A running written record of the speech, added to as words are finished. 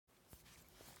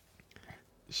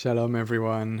Shalom,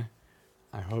 everyone.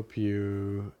 I hope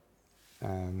you've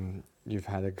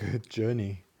had a good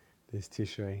journey this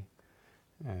Tishrei.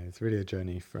 It's really a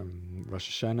journey from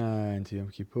Rosh Hashanah into Yom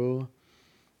Kippur,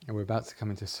 and we're about to come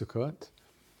into Sukkot.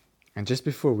 And just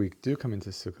before we do come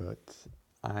into Sukkot,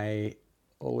 I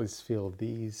always feel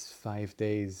these 5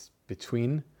 days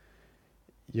between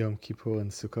Yom Kippur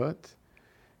and Sukkot,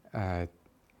 they're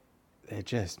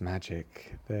just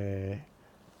magic.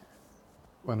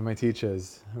 One of my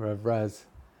teachers, Rav Raz,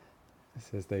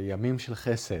 says the Yamim Shel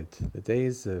Chesed, the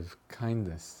days of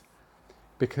kindness,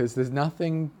 because there's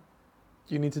nothing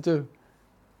you need to do.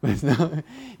 There's no,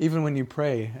 even when you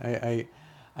pray,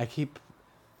 I keep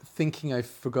thinking I've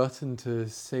forgotten to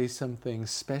say something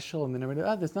special, and then I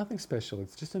realize, there's nothing special.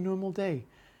 It's just a normal day,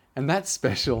 and that's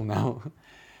special now.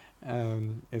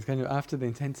 It's kind of after the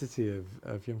intensity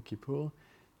of Yom Kippur,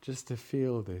 just to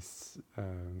feel this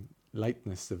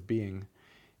lightness of being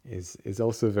is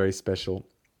also very special.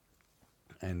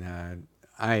 And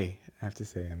I have to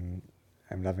say,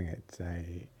 I'm loving it.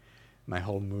 My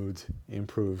whole mood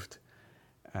improved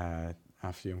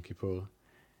after Yom Kippur,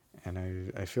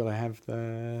 and I feel I'm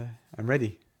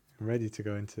ready. I'm ready to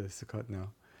go into Sukkot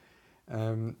now.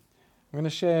 I'm going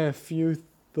to share a few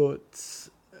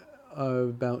thoughts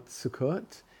about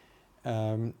Sukkot.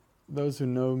 Those who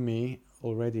know me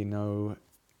already know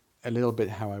a little bit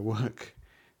how I work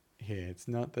here. It's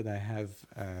not that I have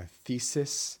a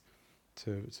thesis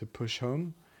to push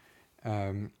home.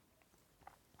 I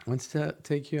want to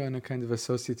take you on a kind of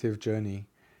associative journey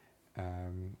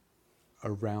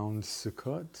around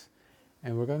Sukkot,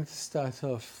 and we're going to start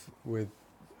off with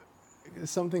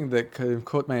something that kind of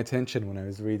caught my attention when I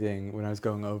was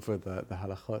going over the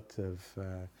halachot of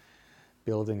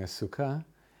building a sukkah.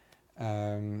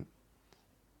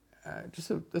 Just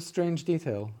a strange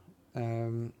detail.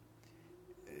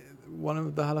 One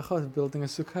of the halachot of building a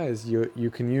sukkah is you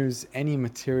can use any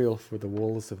material for the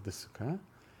walls of the sukkah,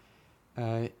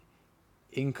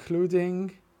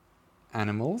 including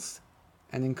animals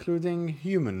and including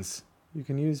humans. You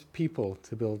can use people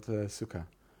to build a sukkah.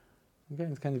 Okay,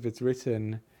 it's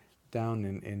written down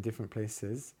in different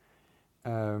places.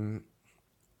 In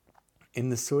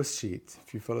the source sheet,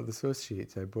 if you follow the source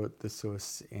sheet, I bought the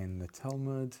source in the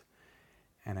Talmud,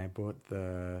 and I bought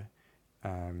the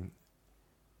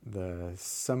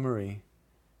summary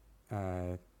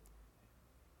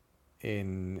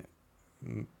in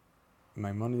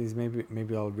Maimonides.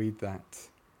 Maybe I'll read that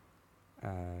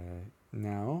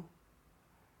now.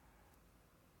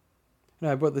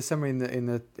 No, I bought the summary in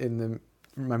the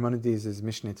Maimonides as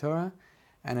Mishneh Torah,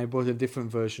 and I bought a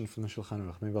different version from the Shulchan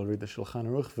Aruch. Maybe I'll read the Shulchan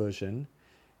Aruch version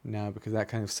now, because that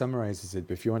kind of summarizes it.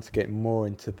 But if you want to get more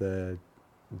into the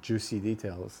juicy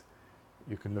details,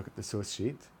 you can look at the source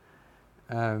sheet.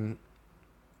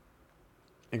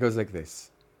 It goes like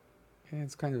this. Okay,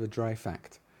 it's kind of a dry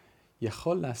fact.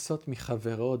 יכול לעשות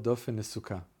מחברו דופן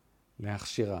לסוכה,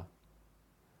 להכשירה,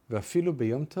 ואפילו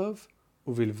ביום טוב,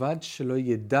 ובלבד שלא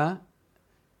ידע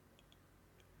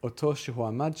אותו שהוא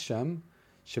עמד שם,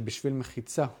 שבשביל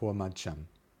מחיצה הוא עמד שם.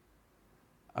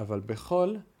 אבל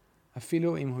בחול,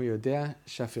 אפילו אם הוא יודע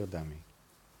שפיר דמי.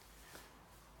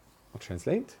 I'll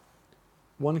translate.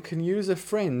 One can use a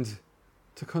friend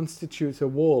to constitute a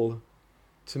wall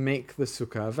to make the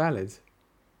sukkah valid.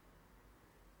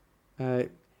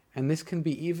 And this can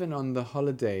be even on the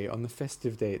holiday, on the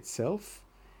festive day itself,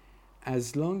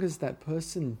 as long as that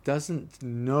person doesn't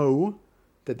know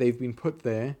that they've been put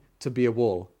there to be a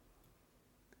wall.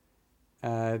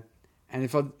 And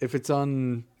if it's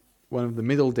on one of the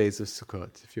middle days of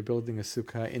Sukkot, if you're building a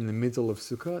sukkah in the middle of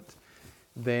Sukkot,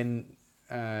 then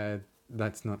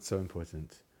that's not so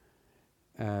important.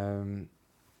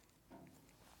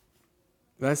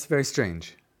 That's very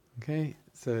strange. Okay,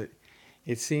 so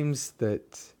it seems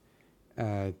that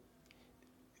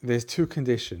there's two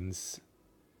conditions.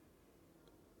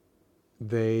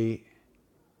 The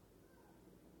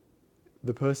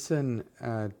person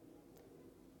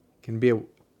can be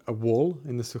a wall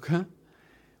in the sukkah,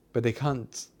 but they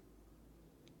can't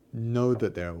know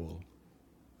that they're a wall.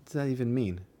 What does that even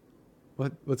mean?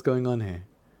 What's going on here?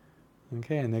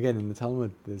 Okay, and again, in the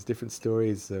Talmud, there's different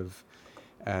stories of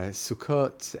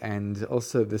Sukkot, and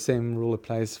also the same rule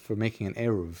applies for making an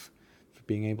eruv, for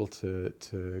being able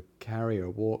to carry or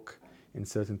walk in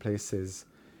certain places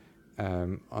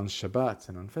on Shabbat,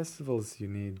 and on festivals you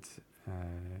need,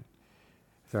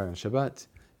 on Shabbat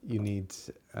you need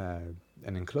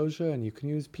an enclosure, and you can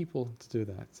use people to do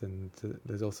that, and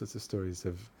there's all sorts of stories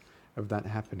of that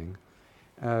happening.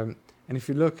 And if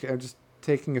you look, I'm just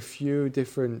taking a few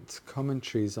different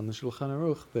commentaries on the Shulchan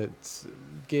Aruch that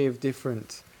give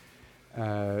different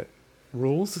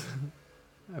rules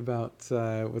about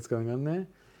what's going on there.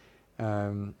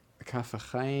 Kaf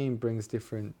HaChaim brings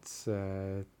different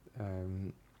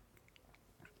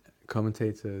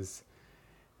commentators.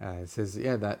 It says,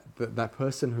 that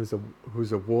person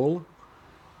who's a wall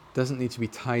doesn't need to be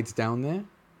tied down there,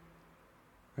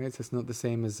 right? So it's not the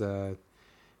same as an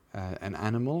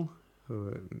animal.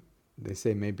 Who they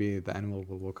say maybe the animal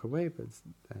will walk away, but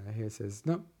here it says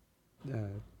no.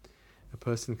 A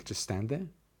person could just stand there,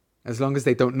 as long as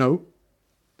they don't know.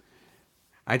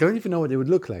 I don't even know what it would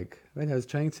look like. Right? I was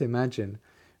trying to imagine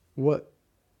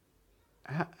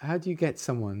how do you get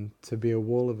someone to be a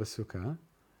wall of a sukkah?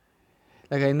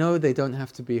 Like, I know they don't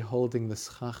have to be holding the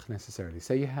schach necessarily.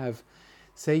 Say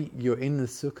you're in the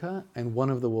sukkah and one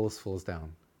of the walls falls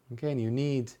down. Okay, and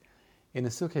in a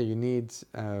sukkah you need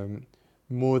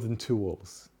more than 2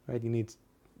 walls, right? You need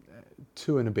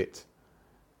 2 and a bit.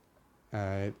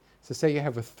 So say you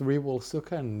have a 3-wall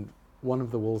sukkah and one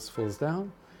of the walls falls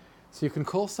down. So you can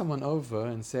call someone over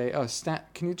and say,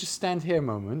 can you just stand here a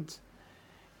moment?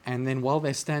 And then while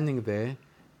they're standing there,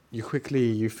 you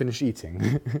finish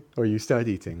eating, or you start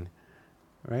eating,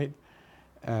 right?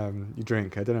 You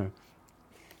drink, I don't know.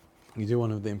 You do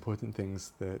one of the important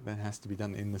things that has to be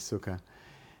done in the sukkah.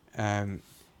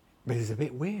 But it's a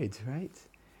bit weird, right?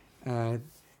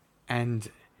 And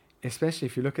especially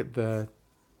if you look at the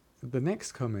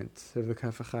next comment of the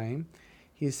Kaf HaChaim,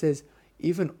 he says,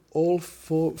 even all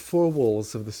four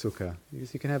walls of the sukkah,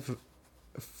 because you can have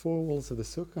 4 walls of the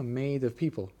sukkah made of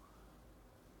people,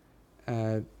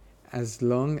 as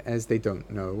long as they don't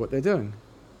know what they're doing.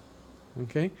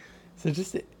 Okay? So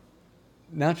just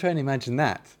now try and imagine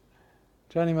that.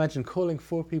 Try and imagine calling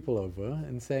 4 people over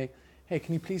and say, hey,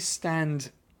 can you please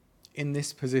stand in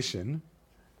this position?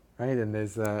 Right? And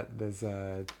there's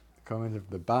a comment of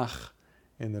the Bach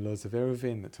in the Laws of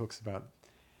Eruvin that talks about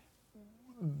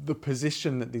the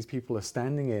position that these people are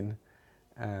standing in,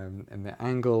 and the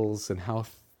angles and how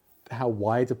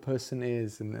wide a person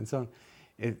is, and so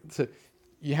on. So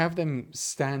you have them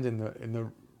stand in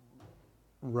the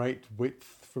right width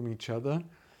from each other.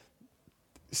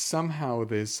 Somehow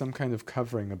there's some kind of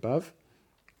covering above,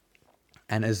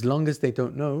 and as long as they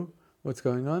don't know what's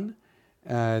going on,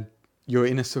 you're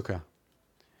in a sukkah.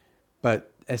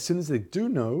 But as soon as they do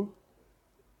know,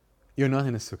 you're not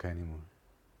in a sukkah anymore.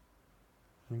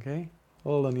 Okay?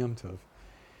 All on Yom Tov.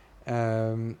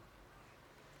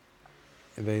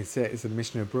 They say, so the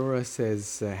Mishnah Brura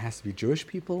says it has to be Jewish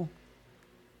people,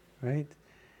 right?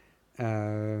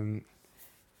 And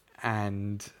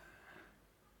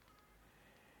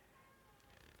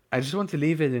I just want to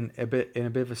leave it in a bit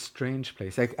of a strange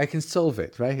place. I can solve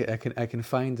it, right? I can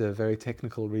find a very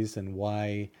technical reason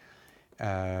why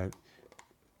they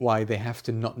have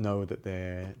to not know that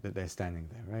they're standing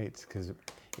there, right? Because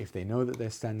if they know that they're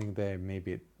standing there,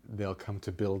 maybe they'll come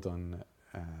to build on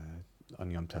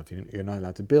Yom Tov. You're not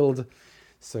allowed to build,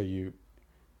 so you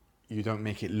don't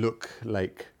make it look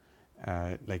like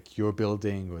you're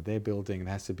building or they're building.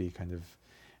 There has to be kind of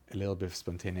a little bit of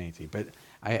spontaneity. But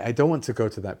I don't want to go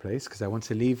to that place because I want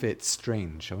to leave it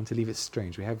strange.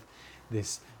 We have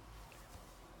this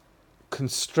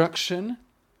construction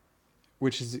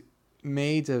which is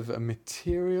made of a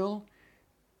material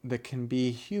that can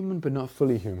be human but not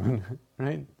fully human,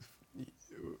 right?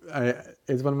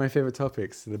 It's one of my favorite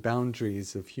topics, the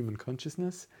boundaries of human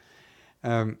consciousness.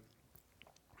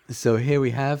 So here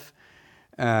we have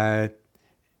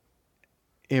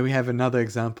another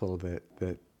example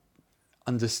that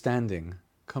understanding,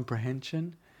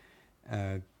 comprehension,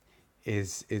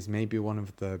 is maybe one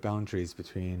of the boundaries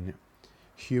between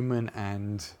human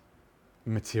and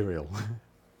material,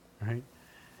 right?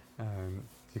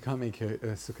 You can't make a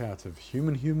sukkah out of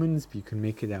humans, but you can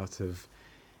make it out of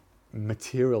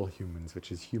material humans, which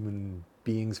is human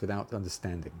beings without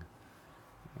understanding.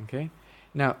 Okay?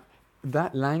 Now,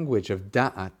 that language of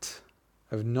da'at,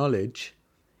 of knowledge,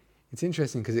 it's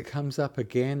interesting because it comes up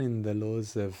again in the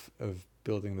laws of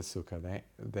building the sukkah.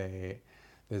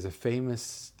 There's a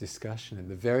famous discussion at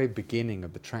the very beginning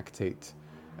of the tractate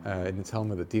in the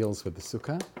Talmud that deals with the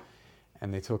sukkah,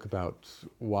 and they talk about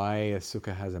why a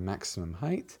sukkah has a maximum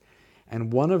height,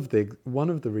 and one of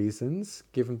the reasons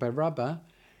given by Rabbah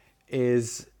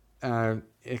is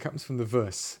it comes from the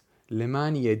verse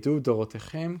Leman yedu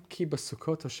dorotechem ki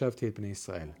basukot hoshavti et bnei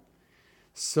Israel,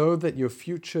 so that your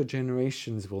future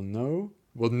generations will know,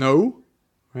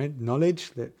 right?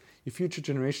 Knowledge, that your future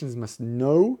generations must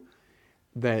know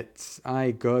that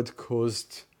I, God,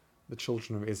 caused the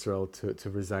children of Israel to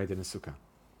reside in a sukkah.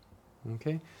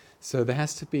 Okay? So there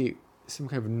has to be some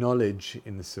kind of knowledge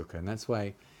in the sukkah, and that's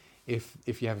why if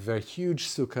you have a very huge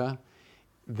sukkah,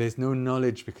 there's no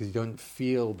knowledge because you don't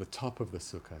feel the top of the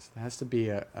sukkah. So there has to be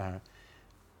a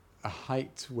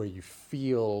height where you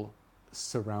feel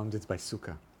surrounded by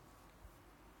sukkah.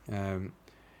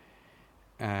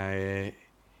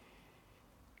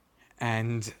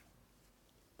 And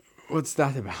what's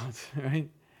that about, right?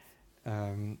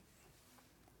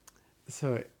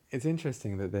 So it's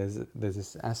interesting that there's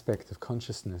this aspect of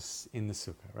consciousness in the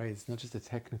sukkah, right? It's not just a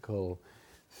technical,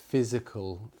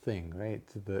 physical thing, right?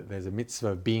 There's a mitzvah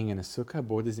of being in a sukkah,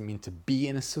 but what does it mean to be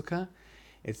in a sukkah?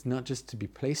 It's not just to be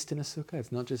placed in a sukkah.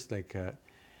 It's not just like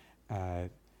a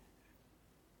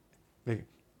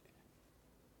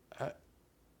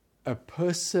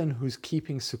person who's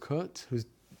keeping sukkot, who's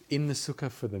in the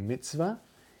sukkah for the mitzvah.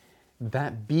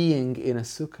 That being in a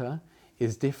sukkah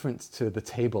is different to the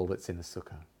table that's in a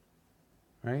sukkah,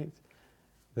 right?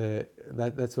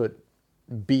 That's what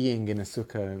being in a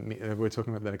sukkah. We're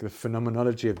talking about like the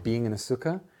phenomenology of being in a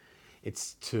sukkah.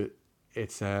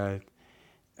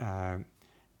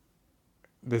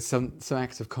 There's some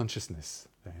act of consciousness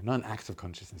there. Not an act of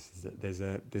consciousness. There's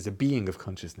a being of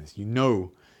consciousness. You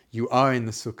know, you are in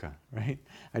the sukkah, right?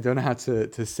 I don't know how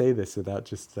to say this without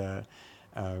just kind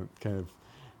of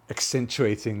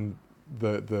accentuating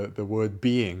the word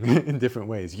being in different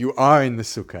ways. You are in the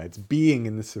sukkah. It's being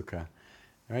in the sukkah,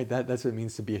 right? That's what it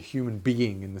means to be a human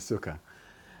being in the sukkah,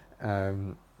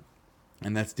 and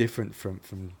that's different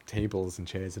from tables and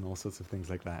chairs and all sorts of things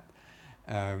like that.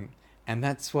 And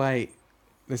that's why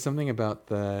there's something about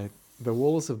the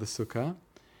walls of the sukkah.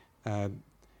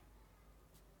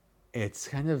 It's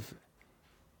kind of,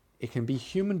 it can be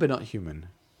human but not human.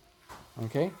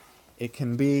 Okay, it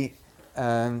can be.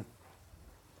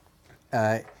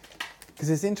 Because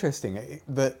it's interesting,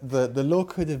 the law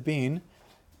could have been,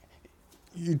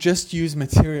 you just use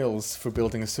materials for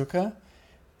building a sukkah,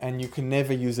 and you can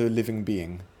never use a living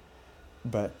being.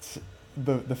 But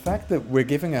the fact that we're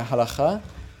giving a halakha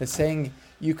that's saying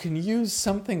you can use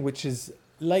something which is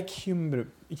like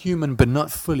human but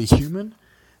not fully human,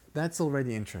 that's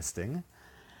already interesting.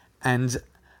 And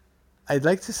I'd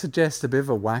like to suggest a bit of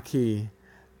a wacky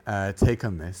take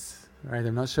on this. Right,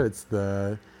 I'm not sure it's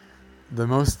the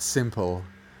most simple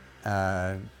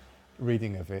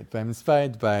reading of it, but I'm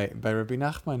inspired by Rabbi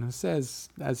Nachman, who says,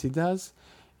 as he does,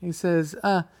 he says,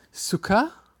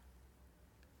 sukkah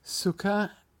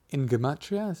in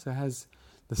gematria, so has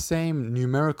the same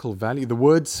numerical value. The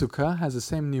word sukkah has the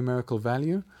same numerical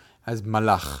value as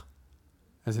malach,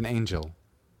 as an angel.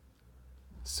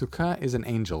 Sukkah is an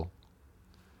angel.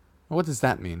 What does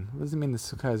that mean? What does it mean that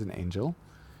sukkah is an angel?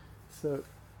 So,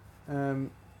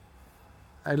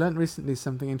 I learned recently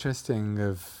something interesting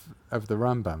of the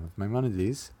Rambam, of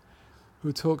Maimonides,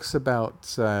 who talks about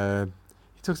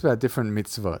different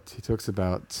mitzvot. He talks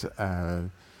about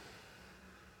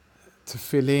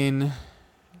tefillin,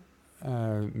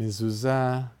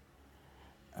 mezuzah,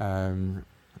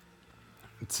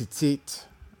 tzitzit,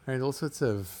 right? All sorts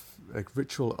of like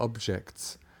ritual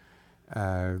objects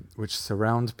which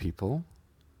surround people.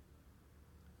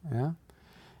 Yeah.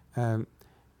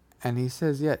 And he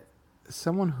says,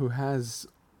 someone who has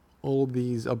all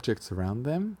these objects around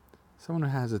them, someone who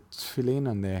has a tefillin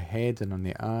on their head and on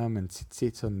their arm, and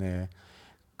tzitzit on their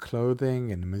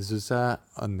clothing, and mezuzah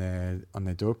on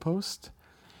their doorpost,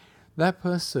 that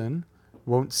person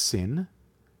won't sin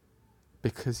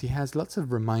because he has lots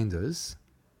of reminders,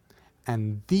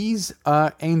 and these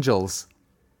are angels.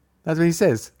 That's what he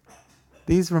says.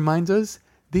 These reminders,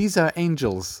 these are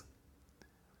angels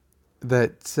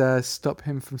that stop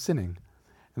him from sinning.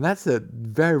 And that's a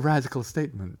very radical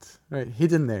statement, right?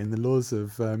 Hidden there in the laws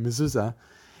of mezuzah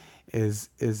is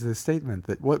the statement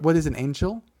that what is an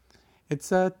angel?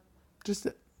 It's just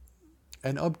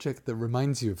an object that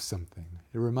reminds you of something.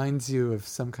 It reminds you of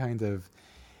some kind of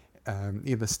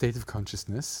either state of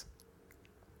consciousness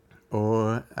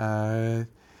or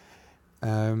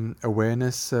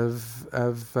awareness of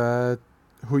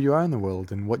who you are in the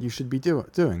world and what you should be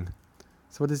doing.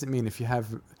 So what does it mean if you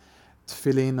have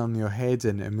tefillin on your head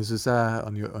and a mezuzah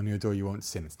on your door? You won't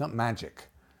sin. It's not magic.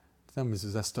 It's not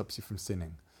mezuzah stops you from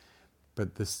sinning,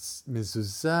 but this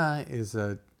mezuzah is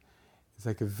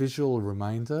like a visual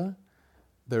reminder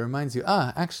that reminds you.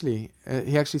 Actually,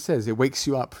 he actually says it wakes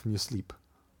you up from your sleep.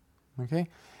 Okay,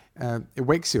 it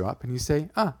wakes you up, and you say,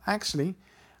 actually,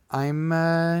 I'm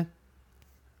a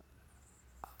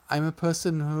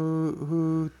person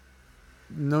who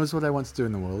knows what I want to do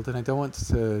in the world, and I don't want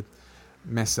to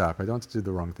mess up. I don't want to do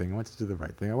the wrong thing. I want to do the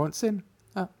right thing. I won't sin.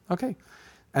 Okay.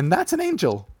 And that's an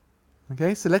angel.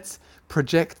 Okay, so let's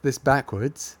project this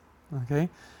backwards. Okay,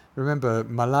 remember,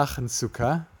 malach and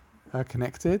sukkah are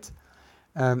connected.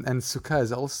 And sukkah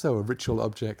is also a ritual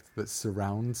object that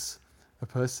surrounds a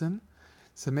person.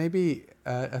 So maybe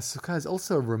a sukkah is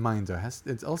also a reminder.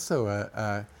 It's also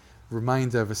a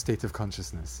reminder of a state of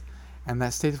consciousness. And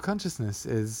that state of consciousness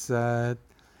is that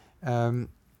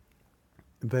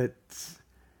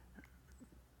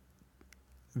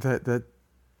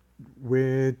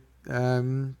we're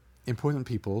important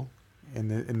people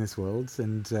in this world,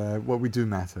 and what we do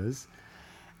matters.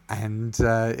 And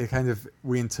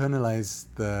we internalize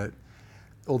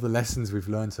all the lessons we've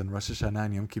learned on Rosh Hashanah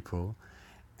and Yom Kippur.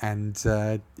 And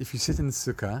if you sit in the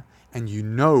sukkah and you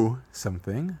know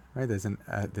something, right? There's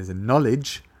a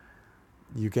knowledge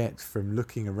you get from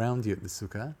looking around you at the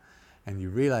sukkah, and you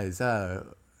realize,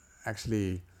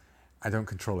 actually, I don't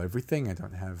control everything. I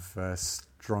don't have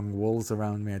strong walls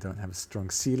around me. I don't have a strong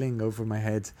ceiling over my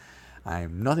head.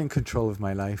 I'm not in control of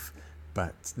my life,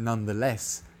 but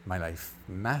nonetheless, my life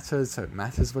matters, so it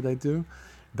matters what I do.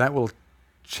 That will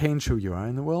change who you are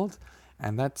in the world,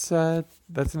 and that's an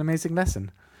amazing lesson.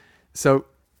 So,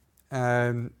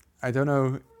 I don't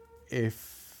know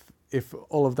if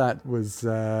all of that was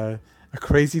a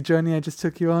crazy journey I just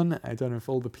took you on. I don't know if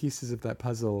all the pieces of that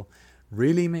puzzle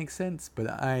really make sense, but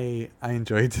I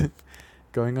enjoyed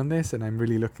going on this, and I'm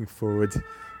really looking forward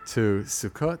to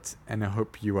Sukkot, and I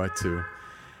hope you are too.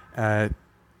 Chag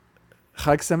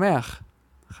Sameach.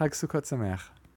 Chag Sukkot Sameach.